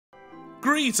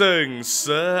Greetings,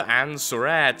 sir and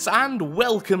sirettes, and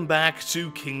welcome back to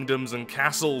Kingdoms and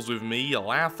Castles with me,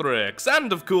 Lathrix,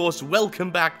 and of course, welcome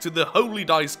back to the Holy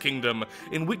Dice Kingdom,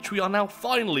 in which we are now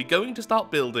finally going to start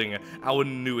building our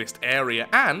newest area,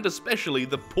 and especially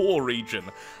the poor region.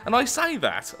 And I say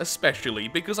that, especially,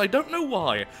 because I don't know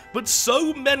why, but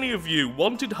so many of you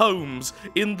wanted homes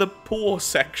in the poor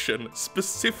section,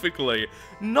 specifically.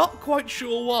 Not quite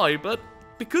sure why, but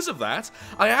because of that,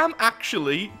 I am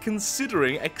actually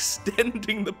considering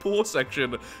extending the poor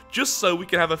section just so we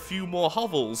can have a few more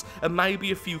hovels and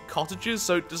maybe a few cottages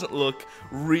so it doesn't look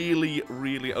really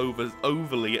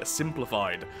overly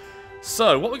simplified.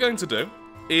 So what we're going to do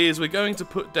is we're going to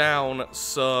put down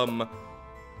some...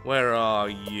 where are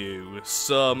you?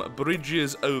 Some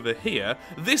bridges over here.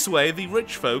 This way the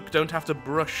rich folk don't have to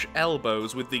brush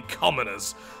elbows with the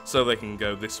commoners, so they can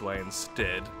go this way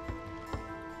instead.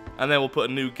 And then we'll put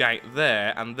a new gate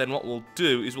there, and then what we'll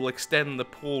do is we'll extend the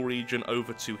poor region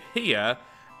over to here,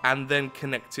 and then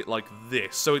connect it like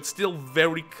this. So it's still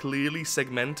very clearly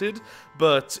segmented,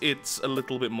 but it's a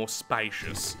little bit more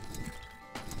spacious.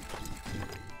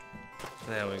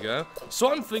 There we go. So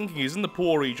what I'm thinking is, in the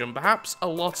poor region, perhaps a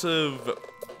lot of...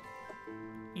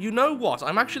 You know what?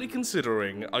 I'm actually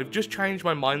considering, I've just changed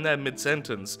my mind there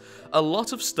mid-sentence, a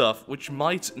lot of stuff which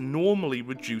might normally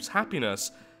reduce happiness,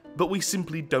 but we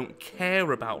simply don't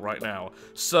care about right now.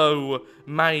 So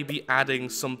maybe adding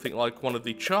something like one of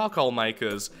the charcoal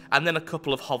makers, and then a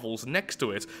couple of hovels next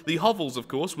to it. The hovels, of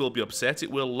course, will be upset. It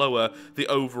will lower the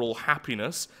overall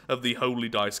happiness of the Holy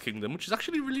Dice Kingdom, which is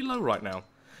actually really low right now.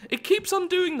 It keeps on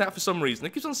doing that for some reason.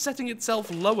 It keeps on setting itself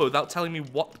lower without telling me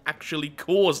what actually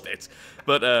caused it.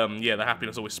 But, yeah, the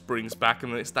happiness always springs back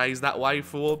and then it stays that way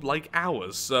for, like,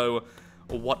 hours. So,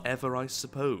 or whatever, I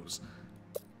suppose.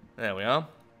 There we are.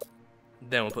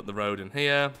 Then we'll put the road in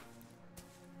here.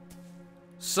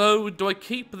 So, do I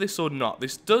keep this or not?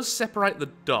 This does separate the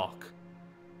dock,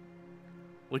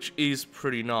 which is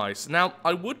pretty nice. Now,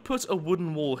 I would put a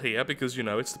wooden wall here because, you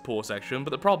know, it's the poor section,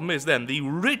 but the problem is then the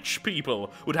rich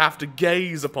people would have to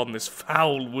gaze upon this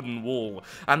foul wooden wall,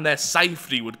 and their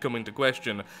safety would come into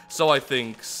question. So I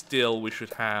think still we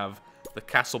should have the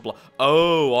castle block.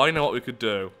 Oh, I know what we could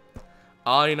do.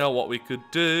 I know what we could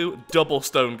do. Double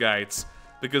stone gates.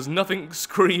 Because nothing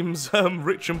screams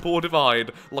rich and poor divide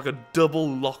like a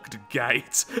double-locked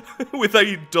gate with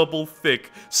a double-thick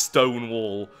stone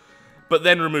wall. But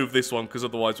then remove this one, because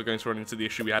otherwise we're going to run into the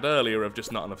issue we had earlier of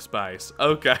just not enough space.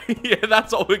 Okay, yeah,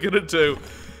 that's what we're going to do.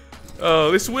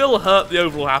 This will hurt the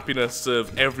overall happiness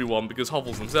of everyone, because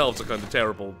hovels themselves are kind of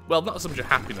terrible. Well, not so much a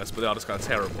happiness, but they are just kind of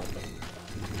terrible.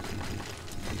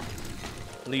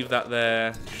 Leave that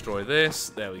there, destroy this,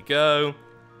 there we go.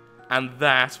 And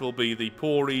that will be the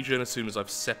poor region as soon as I've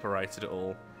separated it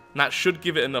all. And that should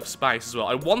give it enough space as well.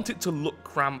 I want it to look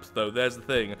cramped, though, there's the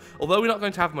thing. Although we're not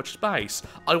going to have much space,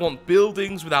 I want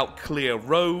buildings without clear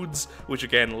roads, which,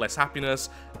 again, less happiness.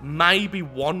 Maybe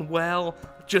one well.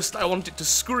 Just, I want it to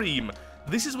scream.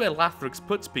 This is where Lathrix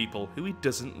puts people who he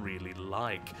doesn't really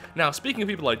like. Now, speaking of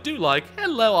people I do like,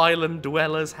 hello, island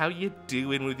dwellers. How you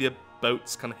doing with your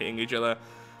boats kind of hitting each other?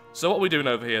 So what are we doing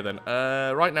over here then?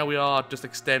 Right now we are just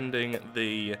extending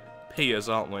the piers,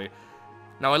 aren't we?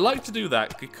 Now I like to do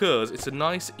that because it's a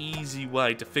nice, easy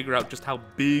way to figure out just how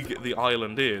big the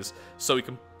island is, so we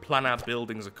can plan our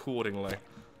buildings accordingly.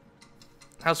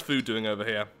 How's food doing over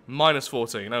here? Minus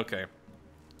 14, okay.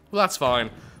 Well, that's fine.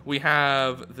 We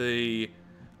have the...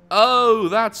 Oh,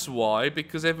 that's why,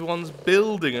 because everyone's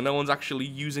building and no one's actually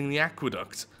using the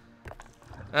aqueduct.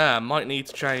 Might need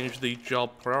to change the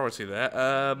job priority there.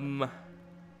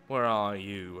 Where are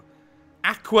you?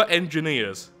 Aqua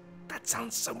Engineers. That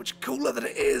sounds so much cooler than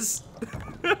it is.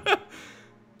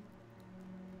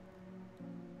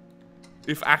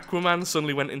 If Aquaman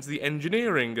suddenly went into the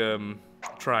engineering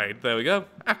trade. There we go.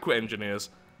 Aqua Engineers.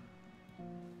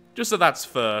 Just so that's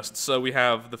first, so we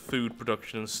have the food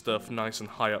production and stuff nice and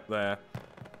high up there.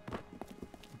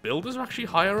 Builders are actually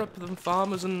higher up than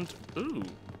farmers and... Ooh.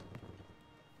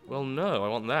 Well, no, I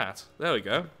want that. There we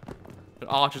go. And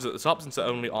archers at the top, since they're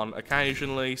only on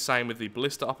occasionally. Same with the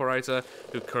ballista operator,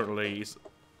 who currently is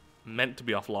meant to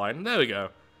be offline. There we go.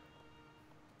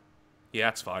 Yeah,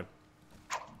 that's fine.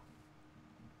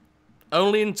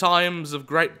 Only in times of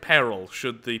great peril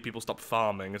should the people stop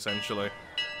farming, essentially.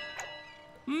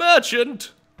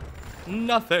 Merchant!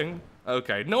 Nothing.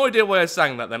 Okay, no idea why I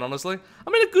sang that then, honestly.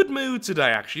 I'm in a good mood today,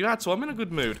 actually. That's why I'm in a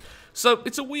good mood. So,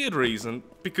 it's a weird reason,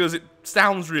 because it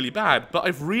sounds really bad, but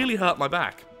I've really hurt my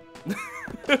back.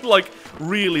 Like,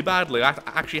 really badly. I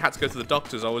actually had to go to the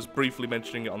doctors. I was briefly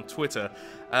mentioning it on Twitter.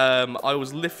 I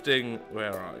was lifting...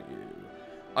 Where are you?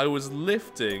 I was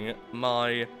lifting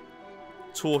my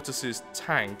tortoise's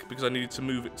tank because I needed to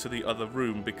move it to the other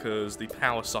room because the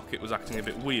power socket was acting a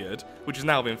bit weird, which has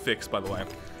now been fixed, by the way.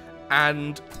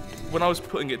 And when I was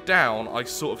putting it down, I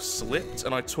sort of slipped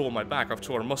and I tore my back. I've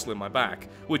torn a muscle in my back,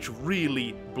 which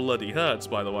really bloody hurts,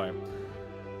 by the way.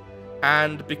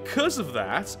 And because of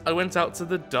that, I went out to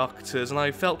the doctors and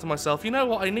I felt to myself, you know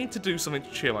what, I need to do something to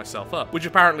cheer myself up. Which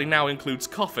apparently now includes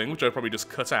coughing, which I probably just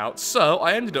cut out. So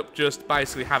I ended up just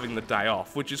basically having the day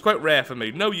off, which is quite rare for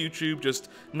me. No YouTube, just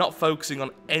not focusing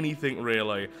on anything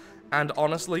really. And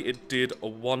honestly, it did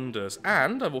wonders.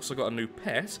 And I've also got a new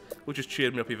pet, which has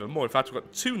cheered me up even more. In fact, I've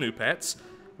got 2 new pets.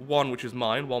 One which is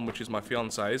mine, one which is my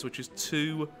fiance's, which is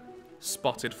 2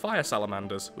 spotted fire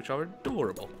salamanders, which are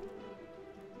adorable.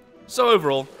 So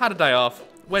overall, had a day off,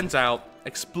 went out,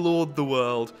 explored the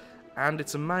world, and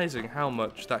it's amazing how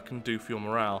much that can do for your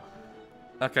morale.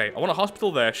 Okay, I want a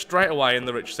hospital there, straight away in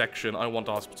the rich section, I want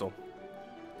a hospital.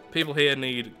 People here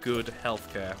need good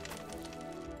healthcare.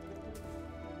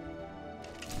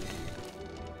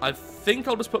 I think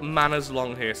I'll just put manors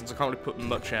along here since I can't really put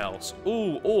much else.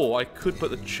 Ooh, or I could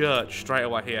put the church straight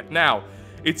away here. Now,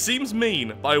 it seems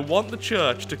mean, but I want the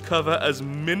church to cover as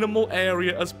minimal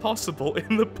area as possible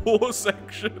in the poor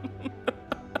section.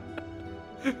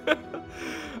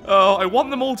 Oh, I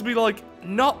want them all to be, like,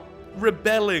 not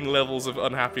rebelling levels of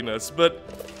unhappiness,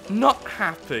 but not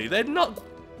happy. They're not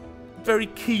very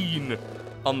keen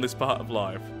on this part of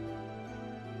life.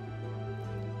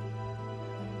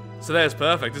 So there's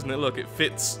perfect, isn't it? Look, it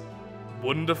fits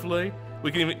wonderfully.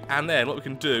 We can even, and then what we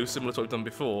can do, similar to what we've done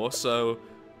before, so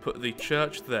put the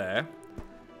church there.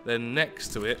 Then next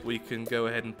to it, we can go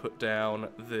ahead and put down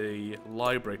the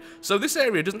library. So this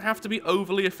area doesn't have to be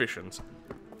overly efficient.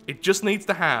 It just needs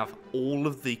to have all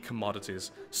of the commodities.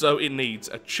 So it needs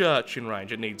a church in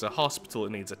range, it needs a hospital,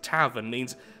 it needs a tavern, it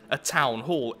needs a town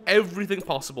hall. Everything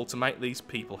possible to make these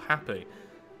people happy.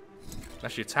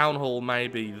 Actually, a town hall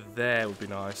maybe there would be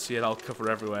nice. Yeah, that'll cover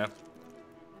everywhere.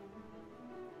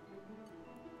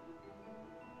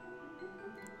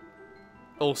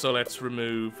 Also, let's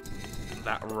remove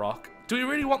that rock. Do we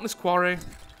really want this quarry?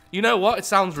 You know what? It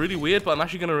sounds really weird, but I'm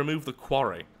actually going to remove the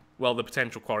quarry. Well, the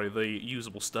potential quarry, the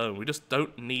usable stone. We just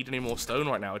don't need any more stone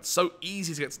right now. It's so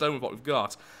easy to get stone with what we've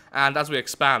got. And as we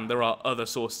expand, there are other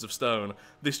sources of stone.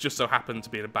 This just so happened to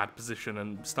be in a bad position,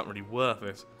 and it's not really worth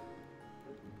it.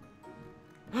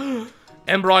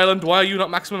 Ember Island, why are you not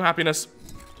maximum happiness?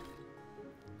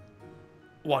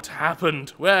 What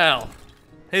happened? Well,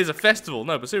 here's a festival.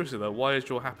 No, but seriously though, why is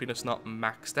your happiness not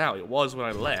maxed out? It was when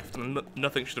I left, and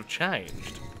nothing should have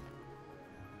changed.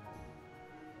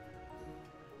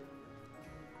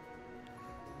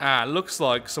 Ah, looks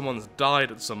like someone's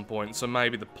died at some point, so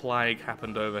maybe the plague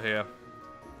happened over here.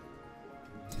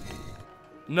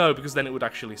 No, because then it would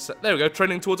actually set... There we go,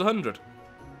 trending towards 100.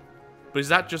 But is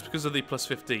that just because of the plus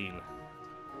 15?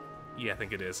 Yeah, I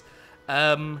think it is.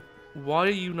 Why are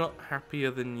you not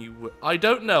happier than you were? I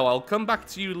don't know, I'll come back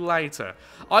to you later.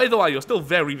 Either way, you're still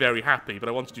very, very happy, but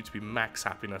I wanted you to be max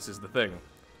happiness is the thing.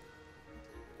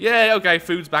 Yeah, okay,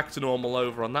 food's back to normal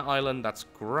over on that island, that's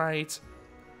great.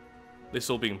 This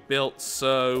all being built,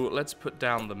 so let's put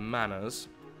down the manors.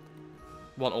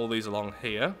 Want all these along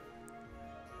here.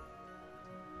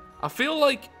 I feel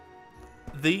like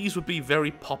these would be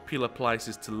very popular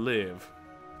places to live.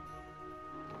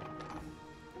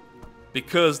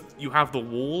 Because you have the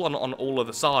wall on all of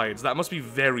the sides. That must be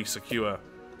very secure.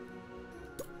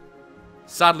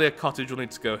 Sadly, a cottage will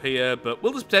need to go here, but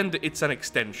we'll just pretend it's an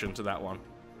extension to that one.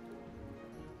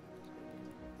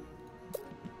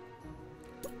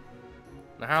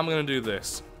 Now, how am I going to do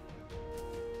this?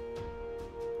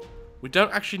 We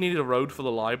don't actually need a road for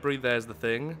the library, there's the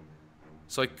thing.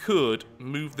 So I could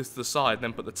move this to the side and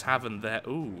then put the tavern there.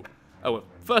 Ooh. Oh, well,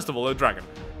 first of all, a dragon.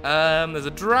 There's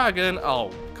a dragon.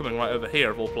 Oh, coming right over here,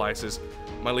 of all places.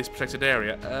 My least protected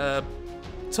area.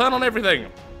 Turn on everything.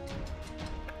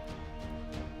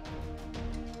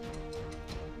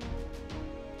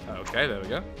 Okay, there we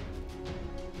go.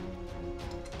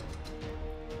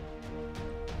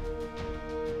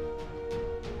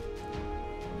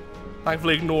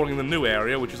 Thankfully ignoring the new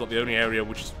area, which is not the only area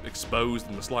which is exposed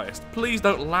in the slightest. Please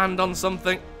don't land on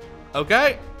something.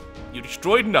 Okay. You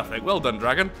destroyed nothing. Well done,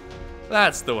 dragon.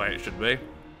 That's the way it should be.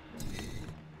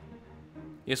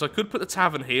 Yes, I could put the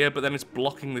tavern here, but then it's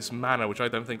blocking this manor, which I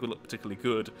don't think would look particularly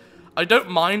good. I don't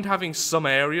mind having some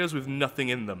areas with nothing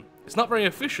in them. It's not very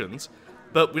efficient,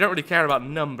 but we don't really care about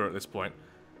number at this point.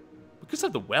 We could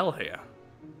have the well here.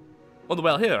 Or the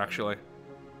well here, actually.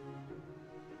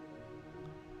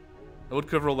 It would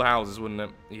cover all the houses, wouldn't it?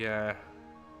 Yeah.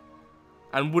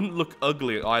 And wouldn't look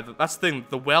ugly either. That's the thing,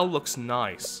 the well looks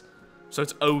nice. So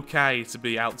it's okay to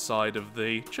be outside of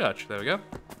the church. There we go.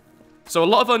 So a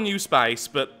lot of unused space,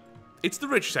 but it's the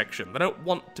rich section. They don't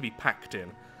want to be packed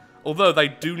in. Although they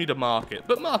do need a market.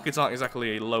 But markets aren't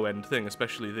exactly a low-end thing,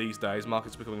 especially these days.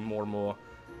 Markets are becoming more and more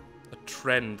a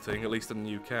trend thing, at least in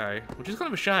the UK. Which is kind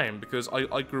of a shame, because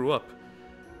I grew up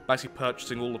basically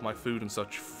purchasing all of my food and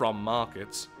such from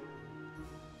markets.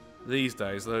 These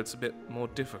days, though, it's a bit more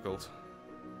difficult.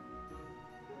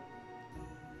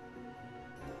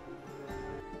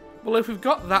 Well, if we've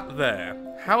got that there,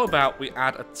 how about we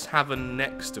add a tavern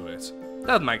next to it?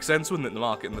 That'd make sense, wouldn't it? The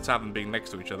market and the tavern being next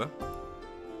to each other.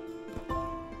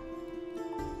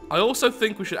 I also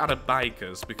think we should add a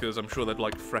baker's, because I'm sure they'd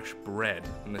like fresh bread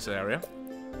in this area.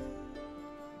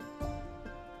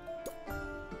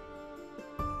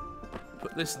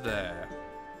 Put this there.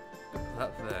 Put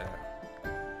that there.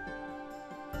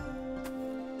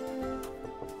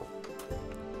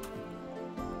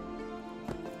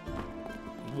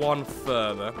 One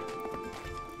further.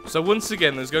 So once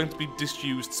again, there's going to be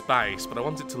disused space, but I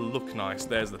want it to look nice.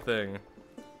 There's the thing.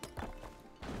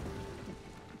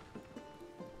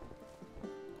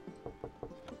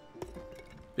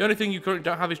 The only thing you currently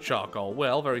don't have is charcoal.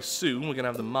 Well, very soon we're going to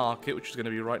have the market, which is going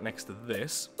to be right next to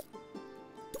this.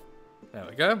 There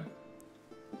we go.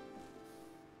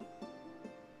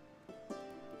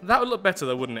 That would look better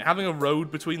though, wouldn't it? Having a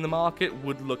road between the market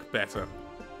would look better.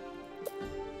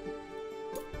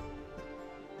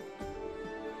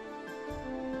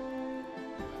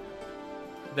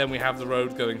 Then we have the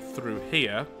road going through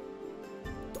here.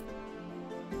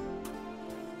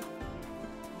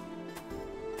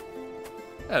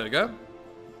 There we go.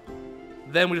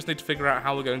 Then we just need to figure out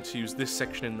how we're going to use this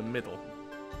section in the middle.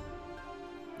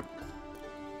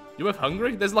 You both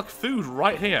hungry? There's like food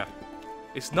right here.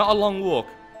 It's not a long walk.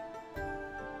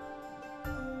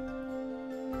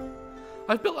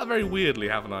 I've built that very weirdly,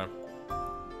 haven't I?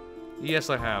 Yes,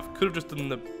 I have. Could have just done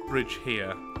the bridge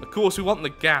here. Of course, we want the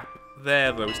gap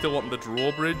there, though. We still want the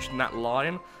drawbridge in that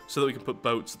line so that we can put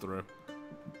boats through.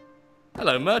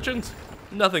 Hello, merchant.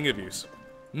 Nothing of use.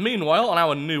 Meanwhile, on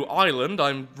our new island,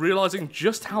 I'm realising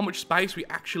just how much space we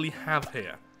actually have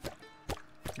here.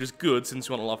 Which is good, since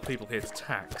we want a lot of people here to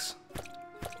tax.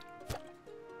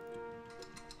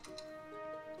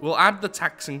 We'll add the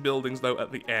taxing buildings, though,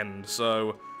 at the end,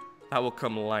 so that will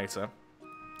come later.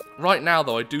 Right now,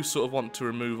 though, I do sort of want to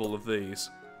remove all of these.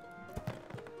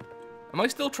 Am I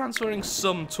still transferring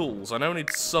some tools? I know I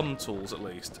need some tools, at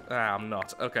least. Ah, I'm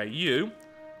not. Okay, you...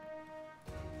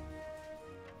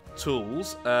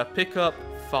 Tools. Pick up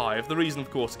 5. The reason, of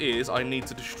course, is I need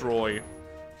to destroy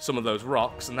some of those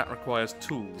rocks, and that requires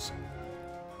tools.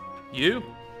 You,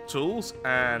 tools,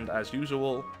 and as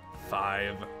usual,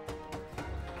 5.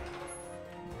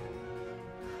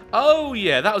 Oh,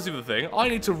 yeah, that was the other thing. I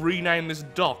need to rename this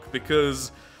dock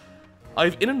because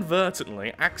I've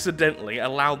inadvertently, accidentally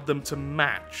allowed them to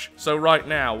match. So right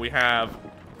now we have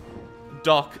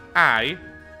dock A,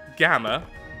 Gamma,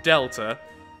 Delta,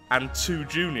 and 2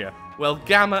 Junior. Well,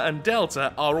 Gamma and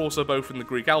Delta are also both in the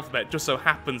Greek alphabet. Just so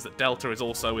happens that Delta is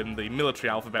also in the military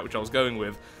alphabet, which I was going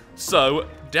with. So,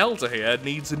 Delta here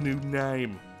needs a new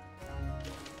name.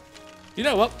 You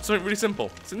know what? Something really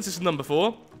simple. Since this is number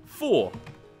 4, 4.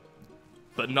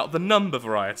 But not the number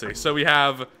variety. So we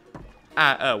have...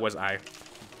 where's A?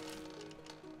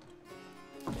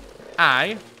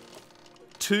 A,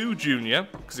 2 Junior,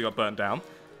 because he got burnt down.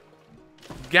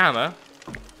 Gamma,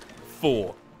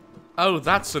 4. Oh,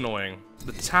 that's annoying.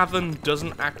 The tavern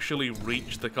doesn't actually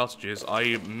reach the cottages.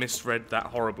 I misread that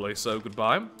horribly, so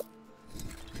goodbye.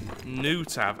 New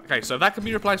tavern. Okay, so that can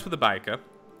be replaced with a baker.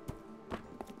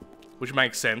 Which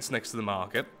makes sense next to the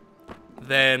market.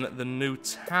 Then the new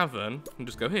tavern can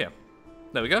just go here.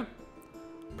 There we go.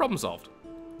 Problem solved.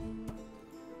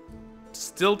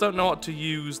 Still don't know what to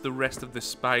use the rest of this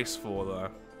space for, though.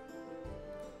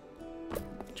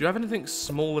 Do you have anything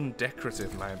small and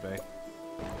decorative, maybe?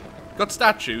 Got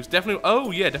statues, definitely.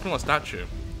 Oh, yeah, definitely want a statue.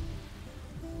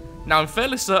 Now, I'm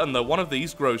fairly certain, though, one of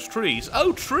these grows trees.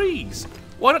 Oh, trees!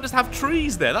 Why not just have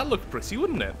trees there? That looked pretty,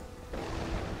 wouldn't it?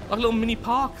 Like a little mini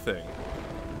park thing.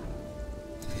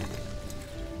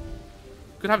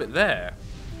 Could have it there.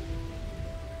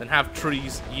 Then have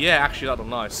trees. Yeah, actually, that'll be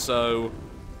nice. So,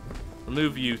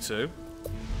 remove you two.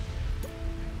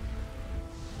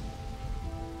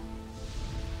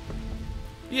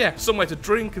 Yeah, somewhere to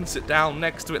drink and sit down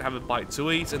next to it, have a bite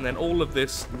to eat, and then all of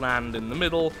this land in the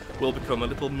middle will become a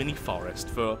little mini forest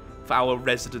for our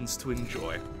residents to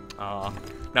enjoy. Ah.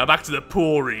 Now back to the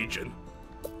poor region.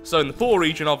 So in the poor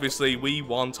region, obviously, we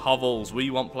want hovels. We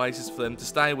want places for them to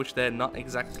stay, which they're not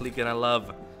exactly gonna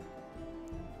love.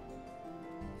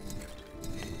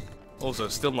 Also,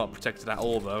 still not protected at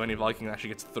all, though. Any Viking that actually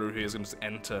gets through here is going to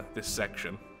enter this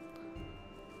section.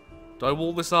 Do I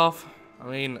wall this off? I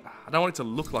mean, I don't want it to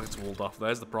look like it's walled off.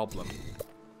 There's the problem.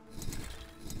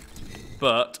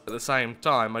 But, at the same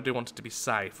time, I do want it to be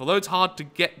safe. Although it's hard to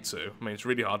get to, I mean, it's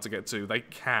really hard to get to, they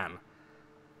can.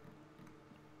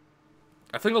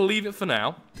 I think I'll leave it for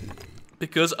now,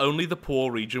 because only the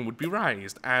poor region would be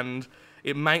raised, and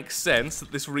it makes sense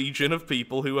that this region of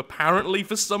people who apparently,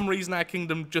 for some reason, our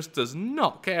kingdom just does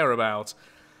not care about,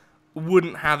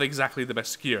 wouldn't have exactly the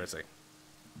best security.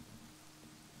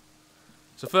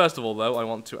 So first of all, though, I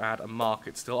want to add a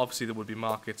market still. Obviously, there would be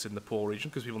markets in the poor region,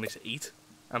 because people need to eat.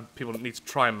 And people need to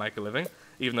try and make a living,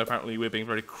 even though apparently we're being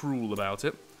very cruel about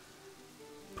it.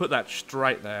 Put that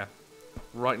straight there,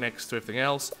 right next to everything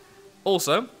else.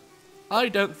 Also, I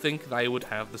don't think they would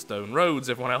have the stone roads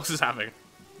everyone else is having.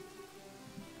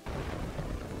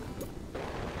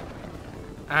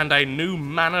 And a new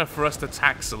manor for us to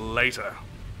tax later.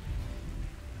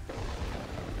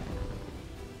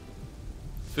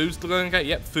 Food's still going okay?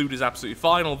 Yep, food is absolutely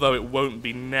fine, although it won't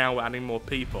be now adding more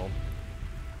people.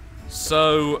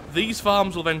 So, these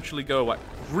farms will eventually go away.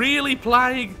 Really,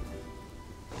 Plague?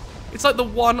 It's like the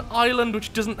one island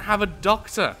which doesn't have a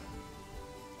doctor.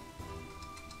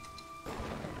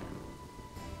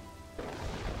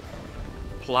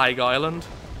 Plague Island.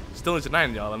 Still need to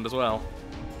name the island as well.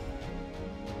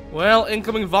 Well,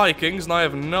 incoming Vikings, and I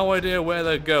have no idea where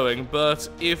they're going, but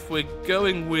if we're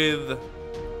going with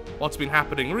what's been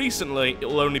happening recently, it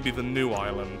will only be the new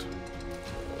island.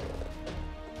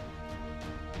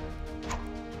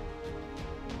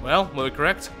 Well, we're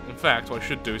correct. In fact, what I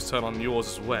should do is turn on yours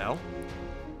as well.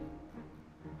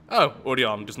 Oh, already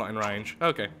on, just not in range.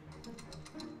 Okay.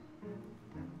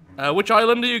 Which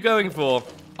island are you going for?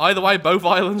 Either way, both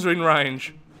islands are in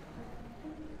range.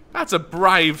 That's a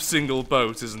brave single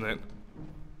boat, isn't it?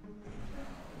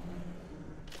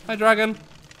 Hi, dragon.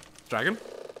 Dragon?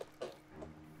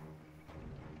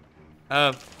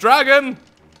 Dragon!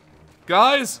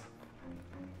 Guys?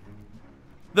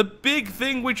 The big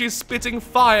thing which is spitting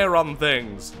fire on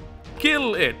things.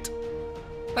 Kill it.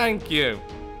 Thank you.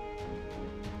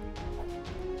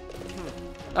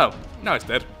 Oh, now it's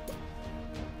dead.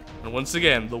 And once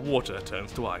again, the water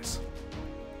turns to ice.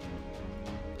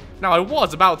 Now, I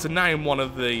was about to name one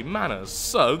of the manors,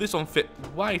 so this one fit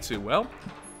way too well.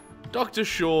 Dr.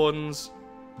 Sean's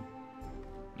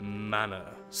Manor.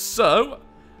 So,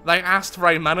 they asked for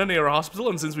a manor near a hospital,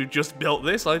 and since we've just built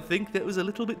this, I think that was a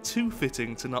little bit too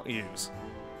fitting to not use.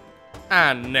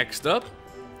 And next up,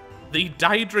 the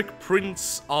Daedric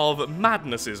Prince of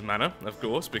Madness's Manor, of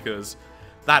course, because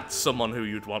that's someone who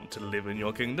you'd want to live in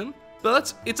your kingdom.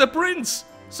 But it's a prince,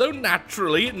 so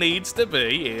naturally it needs to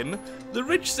be in the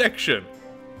rich section.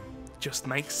 Just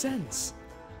makes sense.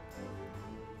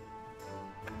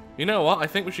 You know what? I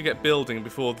think we should get building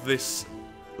before this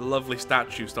lovely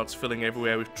statue starts filling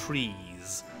everywhere with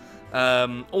trees.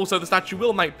 Also, the statue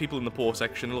will make people in the poor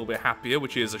section a little bit happier,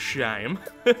 which is a shame.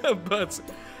 But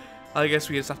I guess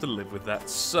we just have to live with that.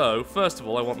 So, first of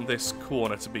all, I want this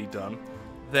corner to be done.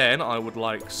 Then I would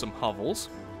like some hovels.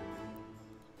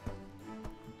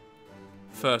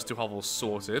 First two hovels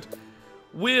sorted.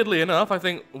 Weirdly enough, I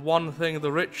think one thing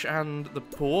the rich and the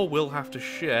poor will have to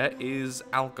share is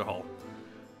alcohol.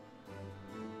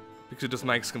 Because it just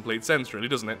makes complete sense, really,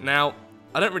 doesn't it? Now,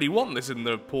 I don't really want this in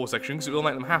the poor section because it will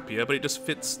make them happier, but it just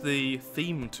fits the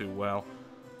theme too well.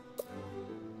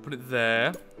 Put it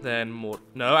there, then more...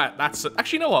 No, that's...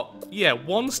 Actually, you know what? Yeah,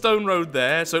 one stone road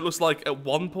there, so it looks like at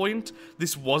one point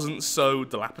this wasn't so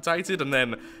dilapidated, and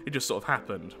then it just sort of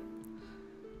happened.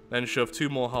 Then shove two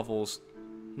more hovels.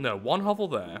 No, one hovel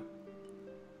there.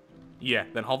 Yeah,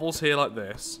 then hovels here like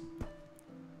this.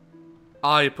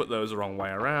 I put those the wrong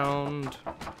way around.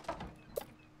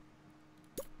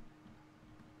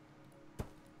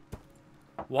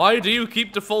 Why do you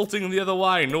keep defaulting the other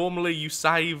way? Normally you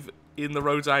save in the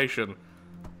rotation.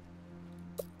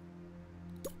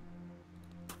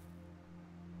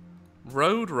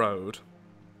 Road.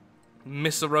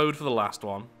 Miss a road for the last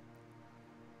one.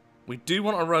 We do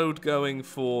want a road going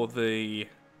for the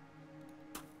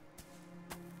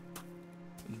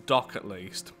dock at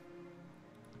least.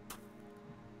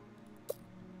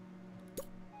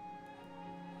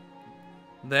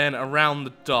 Then around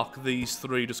the dock, these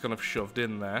three just kind of shoved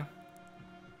in there.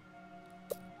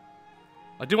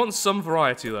 I do want some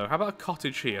variety though. How about a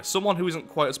cottage here? Someone who isn't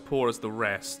quite as poor as the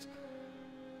rest.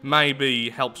 Maybe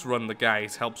helps run the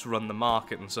gate, helps run the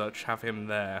market and such. Have him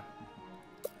there.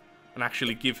 and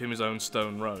actually give him his own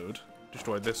stone road.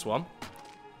 Destroy this one.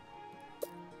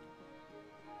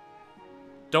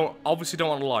 Obviously don't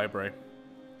want a library.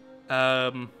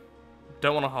 Don't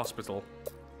want a hospital.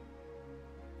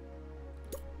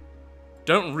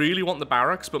 Don't really want the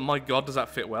barracks, but my god, does that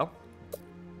fit well.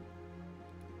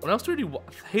 What else do I really want?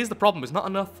 Here's the problem, there's not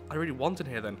enough I really want in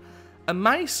here then. A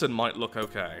mason might look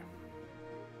okay.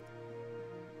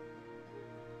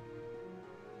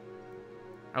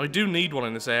 And we do need one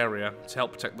in this area to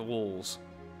help protect the walls.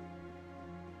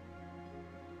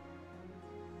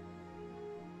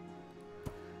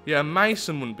 Yeah, a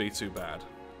mason wouldn't be too bad.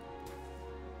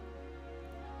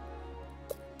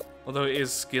 Although it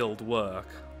is skilled work.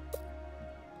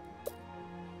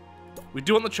 We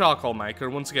do want the charcoal maker,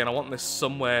 and once again, I want this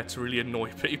somewhere to really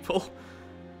annoy people.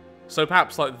 So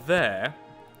perhaps like there,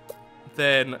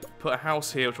 then put a house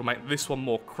here which will make this one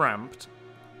more cramped.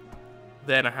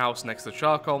 Then a house next to the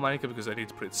charcoal maker because I need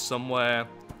to put it somewhere.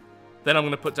 Then I'm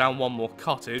going to put down one more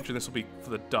cottage, and this will be for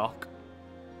the dock.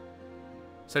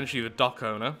 Essentially the dock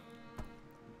owner.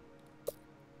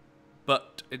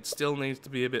 But it still needs to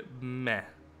be a bit meh.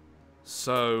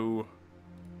 So...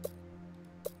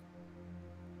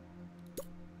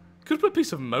 could put a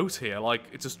piece of moat here, like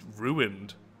it's just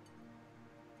ruined.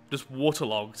 Just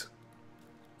waterlogged.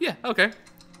 Yeah, okay.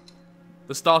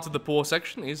 The start of the poor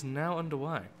section is now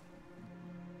underway.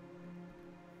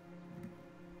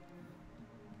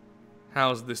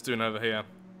 How's this doing over here?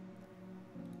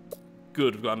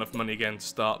 Good, we've got enough money again to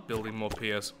start building more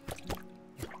piers.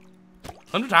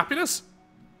 100 happiness?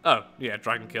 Oh, yeah,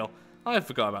 dragon kill. I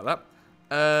forgot about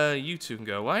that. You two can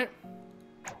go away.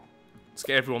 Let's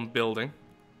get everyone building.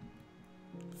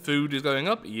 Food is going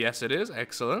up. Yes, it is.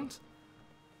 Excellent.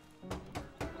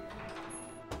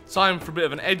 Time for a bit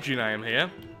of an edgy name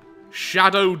here.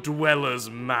 Shadow Dwellers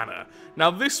Manor. Now,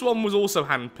 this one was also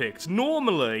handpicked.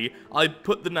 Normally, I'd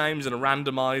put the names in a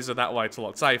randomizer, that way it's a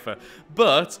lot safer.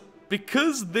 But,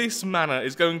 because this manor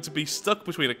is going to be stuck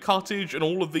between a cottage and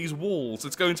all of these walls,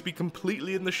 it's going to be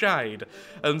completely in the shade.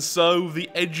 And so, the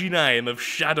edgy name of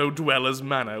Shadow Dwellers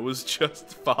Manor was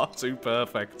just far too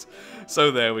perfect.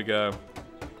 So, there we go.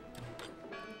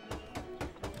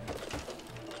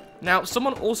 Now,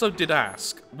 someone also did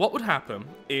ask, what would happen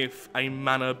if a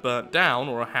manor burnt down,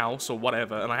 or a house, or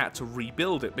whatever, and I had to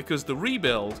rebuild it? Because the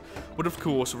rebuild would, of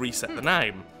course, reset the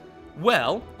name.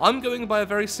 Well, I'm going by a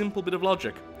very simple bit of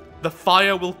logic. The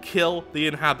fire will kill the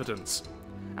inhabitants.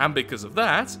 And because of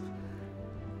that,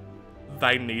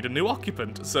 they need a new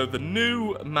occupant. So the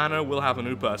new manor will have a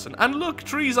new person. And look,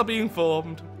 trees are being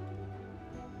formed.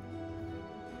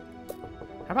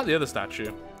 How about the other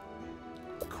statue?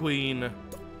 Queen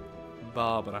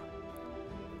Barbara.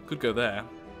 Could go there.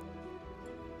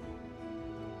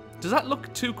 Does that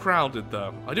look too crowded,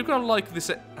 though? I do kind of like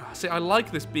this. See, I like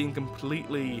this being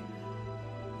completely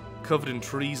covered in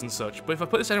trees and such, but if I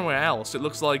put this anywhere else, it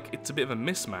looks like it's a bit of a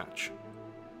mismatch.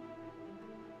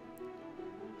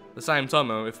 At the same time,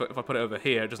 though, if I put it over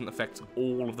here, it doesn't affect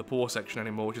all of the poor section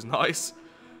anymore, which is nice.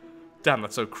 Damn,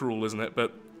 that's so cruel, isn't it?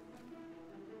 But...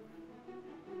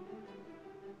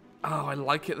 oh, I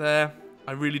like it there.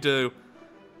 I really do.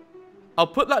 I'll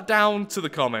put that down to the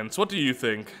comments. What do you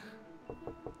think?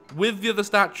 With the other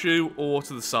statue or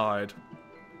to the side?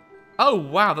 Oh,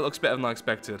 wow, that looks better than I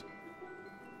expected.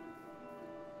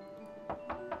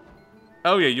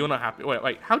 Oh, yeah, you're not happy.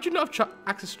 Wait, how do you not have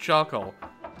access to charcoal?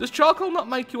 Does charcoal not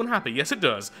make you unhappy? Yes, it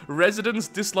does. Residents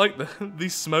dislike the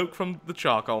smoke from the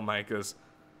charcoal makers.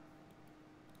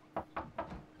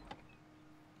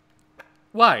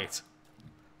 Wait.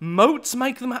 Moats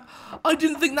make them I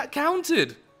didn't think that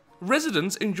counted.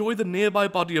 Residents enjoy the nearby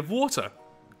body of water.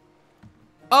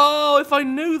 Oh, if I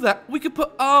knew that, we could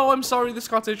put... oh, I'm sorry, this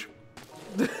cottage.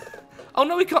 Oh,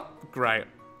 no, we can't... great.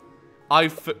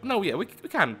 no, yeah, we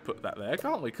can put that there,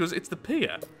 can't we? Because it's the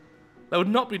pier. That would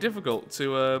not be difficult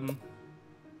to,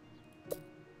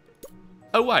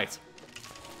 oh, wait.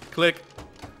 Click.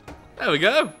 There we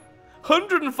go.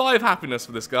 105 happiness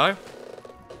for this guy.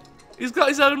 He's got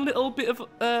his own little bit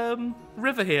of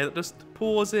river here that just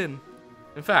pours in.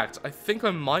 In fact, I think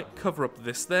I might cover up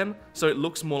this then, so it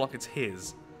looks more like it's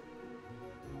his.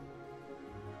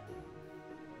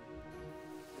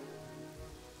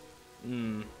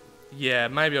 Yeah,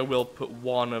 maybe I will put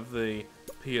one of the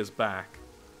piers back.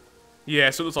 Yeah,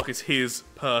 so it looks like it's his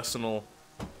personal...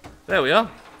 there we are.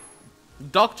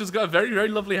 Doctor's got a very, very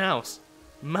lovely house.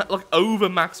 Like, over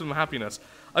maximum happiness.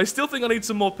 I still think I need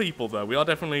some more people, though. We are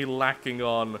definitely lacking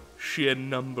on sheer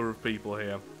number of people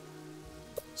here.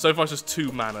 So far, it's just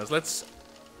 2 manors. Let's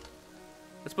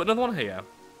put another one here.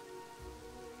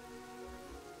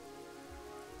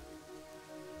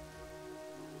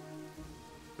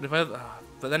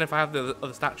 But then if I have the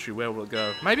other statue, where will it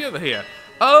go? Maybe over here.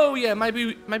 Oh yeah,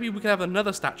 maybe we can have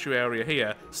another statue area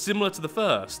here, similar to the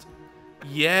first.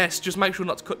 Yes, just make sure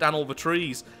not to cut down all the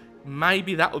trees.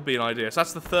 Maybe that would be an idea. So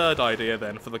that's the third idea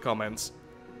then for the comments.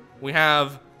 We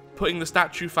have putting the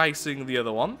statue facing the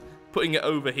other one, putting it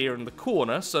over here in the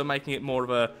corner, so making it more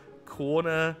of a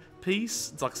corner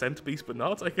piece. It's like centerpiece, but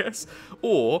not, I guess.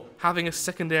 Or having a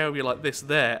second area like this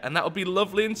there, and that would be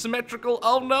lovely and symmetrical.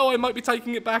 Oh no, I might be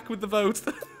taking it back with the vote.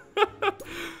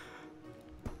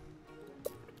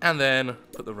 And then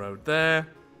put the road there.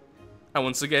 And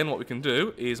once again, what we can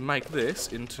do is make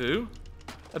this into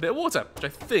a bit of water, which I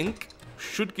think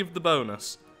should give the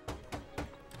bonus.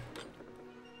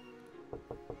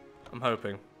 I'm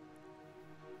hoping.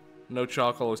 No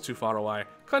charcoal is too far away.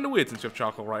 Kind of weird since you have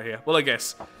charcoal right here. Well, I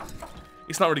guess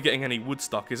it's not really getting any wood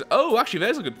stock, is it? Oh, actually,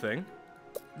 there's a good thing.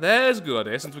 There's a good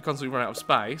idea, since we constantly run out of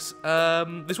space.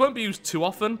 This won't be used too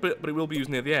often, but it will be used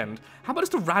near the end. How about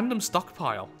just a random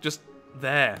stockpile? Just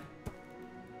there.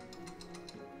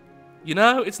 You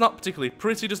know, it's not particularly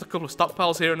pretty, just a couple of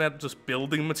stockpiles here and there, just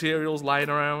building materials lying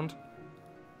around.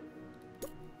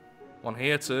 One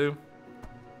here, too.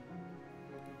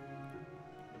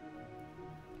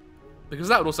 Because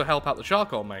that would also help out the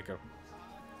charcoal maker.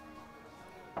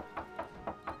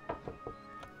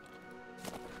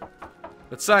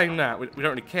 But saying that, we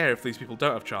don't really care if these people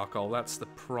don't have charcoal. That's the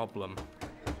problem.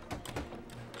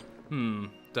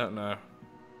 Don't know.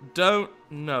 Don't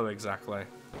know exactly.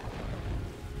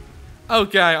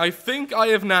 Okay, I think I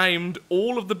have named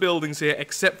all of the buildings here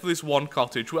except for this one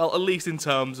cottage. Well, at least in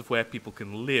terms of where people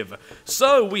can live.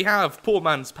 So, we have Poor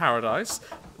Man's Paradise,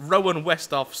 Rowan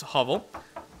Westhoff's hovel,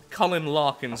 Colin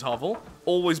Larkin's hovel,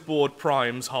 Always Bored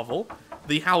Prime's hovel,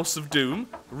 the House of Doom,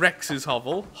 Rex's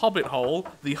hovel, Hobbit Hole,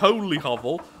 the Holy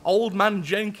hovel, Old Man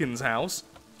Jenkins' house,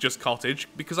 just cottage,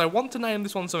 because I want to name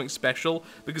this one something special,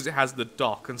 because it has the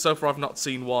dock, and so far I've not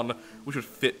seen one which would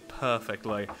fit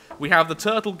perfectly. We have the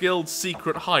Turtle Guild's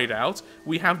secret hideout,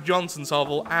 we have Johnson's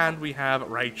hovel, and we have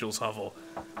Rachel's hovel.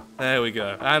 There we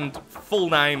go. And full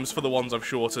names for the ones I've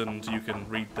shortened, you can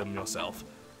read them yourself.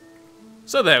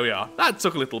 So there we are. That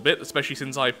took a little bit, especially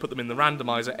since I put them in the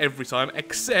randomizer every time,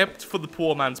 except for the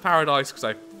Poor Man's Paradise, because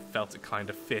I felt it kind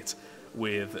of fit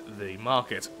with the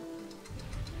market.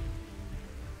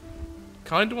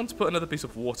 Kind of want to put another piece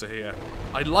of water here.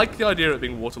 I like the idea of it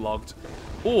being waterlogged,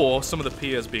 or some of the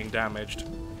piers being damaged.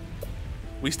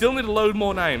 We still need a load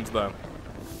more names, though.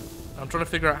 I'm trying to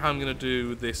figure out how I'm going to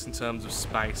do this in terms of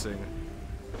spacing.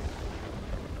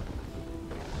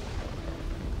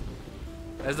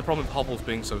 There's the problem with hovels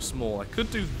being so small. I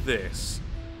could do this.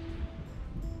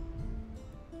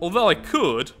 Although I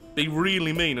could be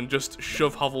really mean and just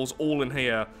shove hovels all in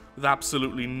here with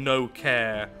absolutely no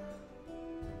care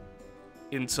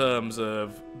in terms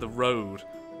of the road.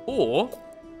 Or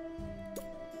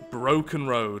broken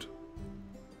road.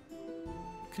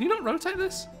 Can you not rotate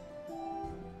this?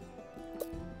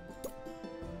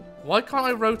 Why can't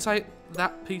I rotate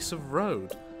that piece of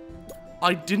road?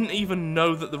 I didn't even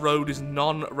know that the road is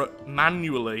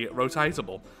manually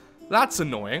rotatable. That's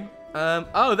annoying.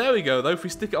 Oh, there we go, though. If we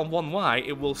stick it on one way,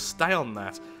 it will stay on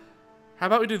that. How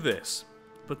about we do this?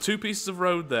 Put two pieces of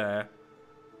road there,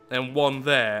 and one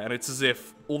there, and it's as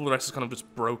if all the rest is kind of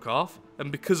just broke off.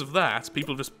 And because of that,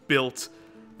 people just built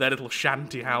their little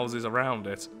shanty houses around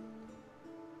it.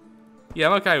 Yeah,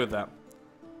 I'm okay with that.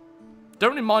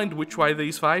 Don't really mind which way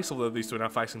these face, although these two are now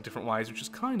facing different ways, which is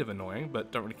kind of annoying,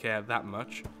 but don't really care that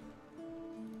much.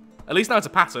 At least now it's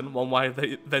a pattern, one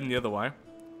way, then the other way.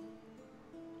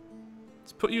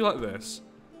 Let's put you like this.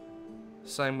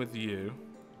 Same with you.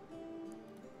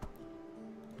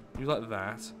 You like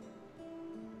that.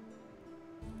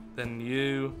 Then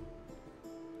you.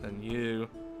 Then you.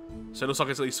 So it looks like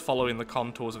it's at least following the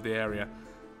contours of the area.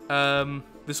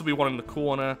 This will be one in the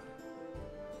corner.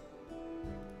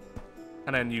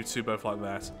 And then you two both like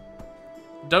that.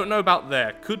 Don't know about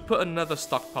there. Could put another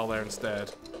stockpile there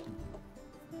instead.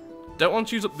 Don't want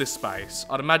to use up this space.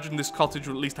 I'd imagine this cottage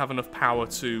will at least have enough power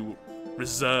to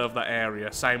reserve that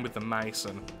area. Same with the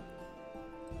mason.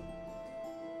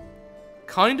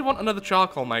 Kind of want another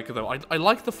charcoal maker though. I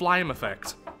like the flame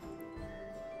effect.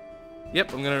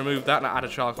 Yep, I'm going to remove that and add a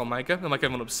charcoal maker. It'll make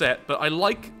everyone upset. But I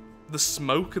like the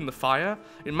smoke and the fire.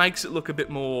 It makes it look a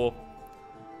bit more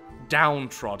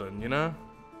downtrodden, you know?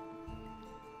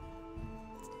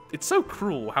 It's so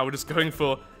cruel how we're just going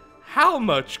for how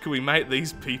much can we make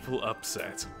these people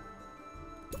upset?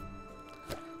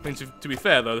 I mean, to be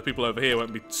fair though, the people over here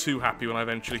won't be too happy when I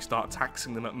eventually start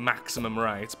taxing them at maximum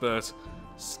rate, but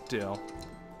still.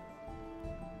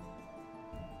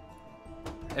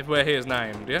 Everywhere here is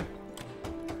named, yeah?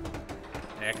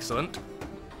 Excellent.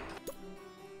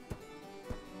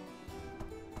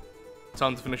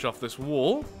 Time to finish off this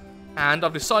wall. And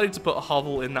I've decided to put a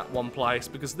hovel in that one place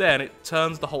because then it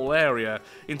turns the whole area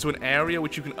into an area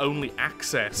which you can only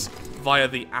access via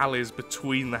the alleys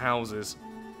between the houses.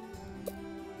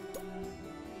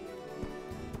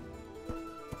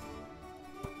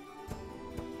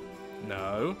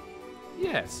 No.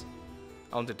 Yes.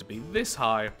 I want it to be this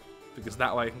high because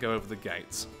that way I can go over the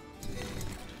gates.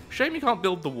 Shame you can't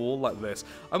build the wall like this.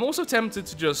 I'm also tempted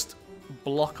to just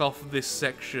block off this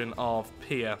section of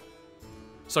pier.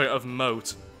 Sorry, of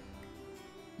moat.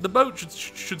 The boat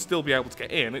should still be able to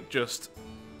get in, it just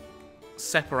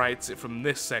separates it from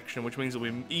this section, which means it'll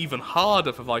be even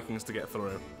harder for Vikings to get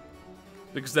through.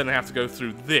 Because then they have to go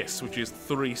through this, which is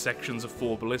 3 sections of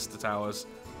 4 ballista towers.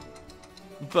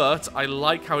 But I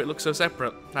like how it looks so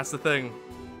separate, that's the thing.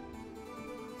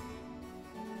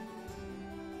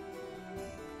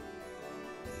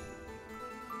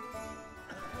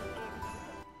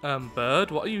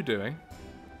 Bird, what are you doing?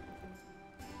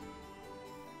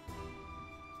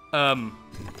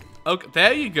 Okay,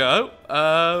 there you go.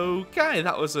 Okay,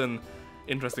 that was an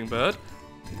interesting bird.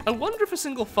 I wonder if a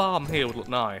single farm here would look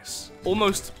nice.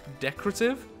 Almost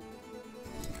decorative.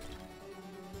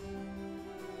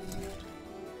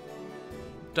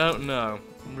 Don't know.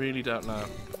 Really don't know.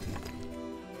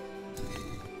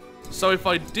 So if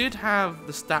I did have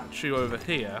the statue over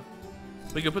here,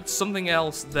 we could put something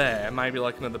else there, maybe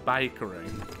like another bakery.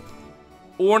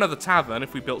 Or another tavern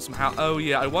if we built some house. Oh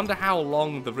yeah, I wonder how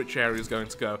long the rich area is going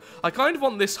to go. I kind of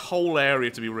want this whole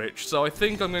area to be rich, so I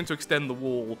think I'm going to extend the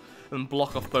wall and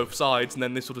block off both sides, and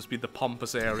then this will just be the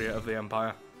pompous area of the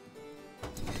empire.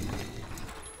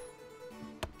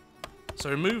 So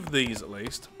remove these at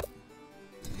least.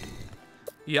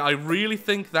 Yeah, I really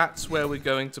think that's where we're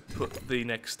going to put the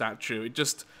next statue. It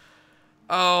just...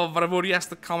 Oh, but I've already asked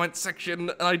the comment section,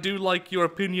 and I do like your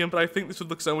opinion, but I think this would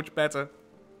look so much better.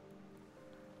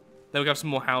 Then we have some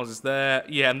more houses there.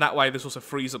 Yeah, and that way this also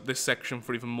frees up this section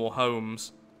for even more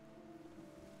homes.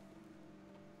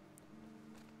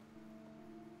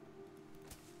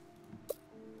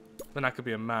 Then that could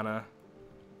be a manor.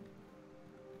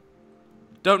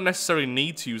 Don't necessarily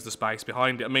need to use the space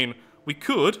behind it. I mean, we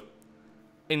could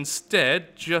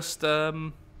instead just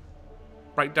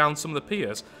break down some of the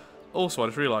piers. Also, I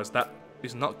just realised that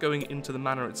is not going into the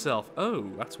manor itself. Oh,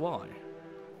 that's why.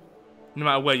 No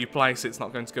matter where you place it, it's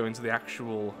not going to go into the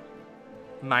actual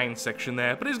main section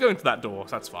there, but it's going to that door,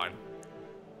 so that's fine.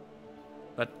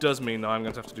 That does mean that I'm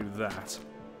going to have to do that.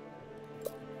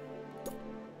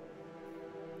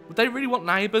 Would they really want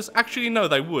neighbours? Actually, no,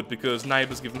 they would, because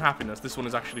neighbours give them happiness. This one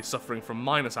is actually suffering from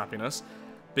minus happiness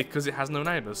because it has no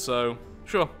neighbours, so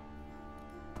sure.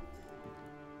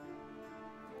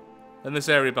 And this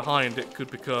area behind it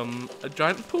could become a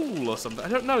giant pool or something. I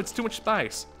don't know, it's too much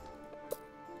space.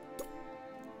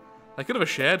 I could have a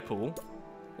shared pool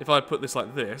if I put this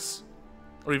like this,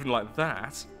 or even like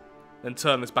that, then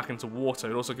turn this back into water. It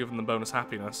would also give them bonus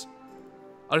happiness.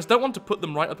 I just don't want to put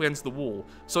them right up against the wall.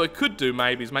 So what I could do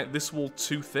maybe is make this wall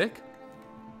too thick.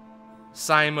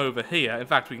 Same over here. In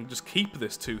fact, we can just keep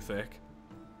this too thick.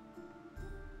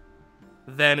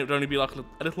 Then it would only be like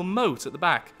a little moat at the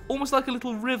back. Almost like a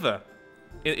little river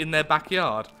in their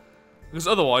backyard. Because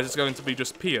otherwise it's going to be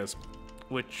just piers,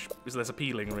 which is less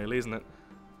appealing really, isn't it?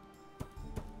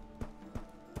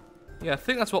 Yeah, I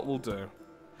think that's what we'll do.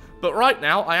 But right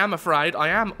now, I am afraid I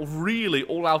am really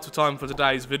all out of time for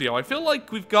today's video. I feel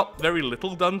like we've got very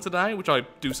little done today, which I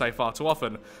do say far too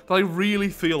often, but I really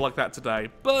feel like that today.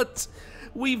 But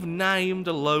we've named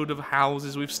a load of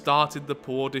houses, we've started the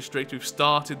poor district, we've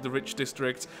started the rich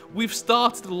district, we've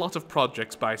started a lot of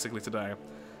projects basically today.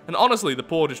 And honestly, the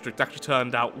poor district actually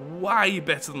turned out way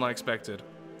better than I expected.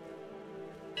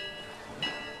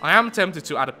 I am tempted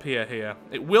to add a pier here.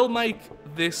 It will make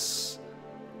this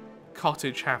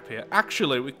cottage happier.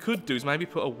 Actually, what we could do is maybe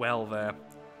put a well there.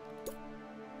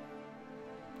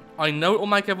 I know it will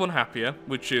make everyone happier,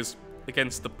 which is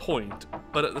against the point,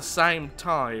 but at the same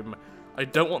time, I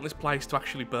don't want this place to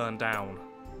actually burn down.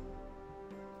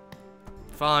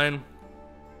 Fine.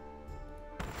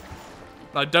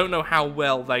 I don't know how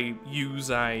well they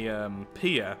use a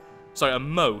pier, sorry, a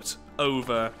moat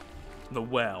over the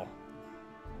well.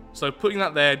 So putting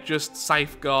that there just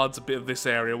safeguards a bit of this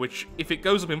area, which, if it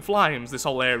goes up in flames, this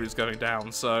whole area is going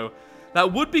down. So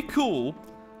that would be cool,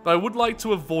 but I would like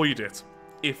to avoid it,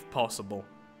 if possible.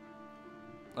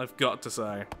 I've got to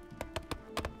say.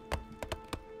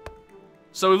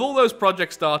 So with all those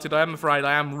projects started, I am afraid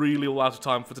I am really all out of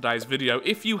time for today's video.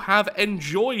 If you have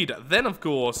enjoyed, then of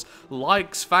course,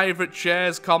 likes, favourites,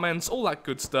 shares, comments, all that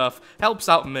good stuff helps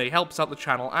out me, helps out the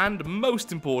channel, and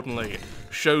most importantly,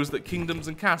 shows that Kingdoms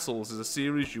and Castles is a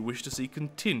series you wish to see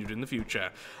continued in the future.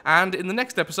 And in the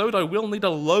next episode, I will need a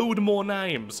load more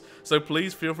names, so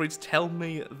please feel free to tell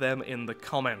me them in the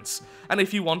comments. And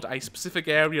if you want a specific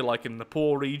area, like in the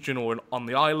poor region or on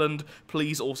the island,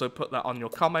 please also put that on your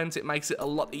comments. It makes it a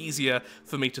lot easier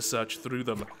for me to search through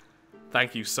them.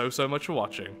 Thank you so much for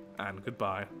watching, and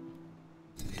goodbye.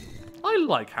 I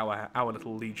like how our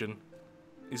little legion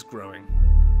is growing.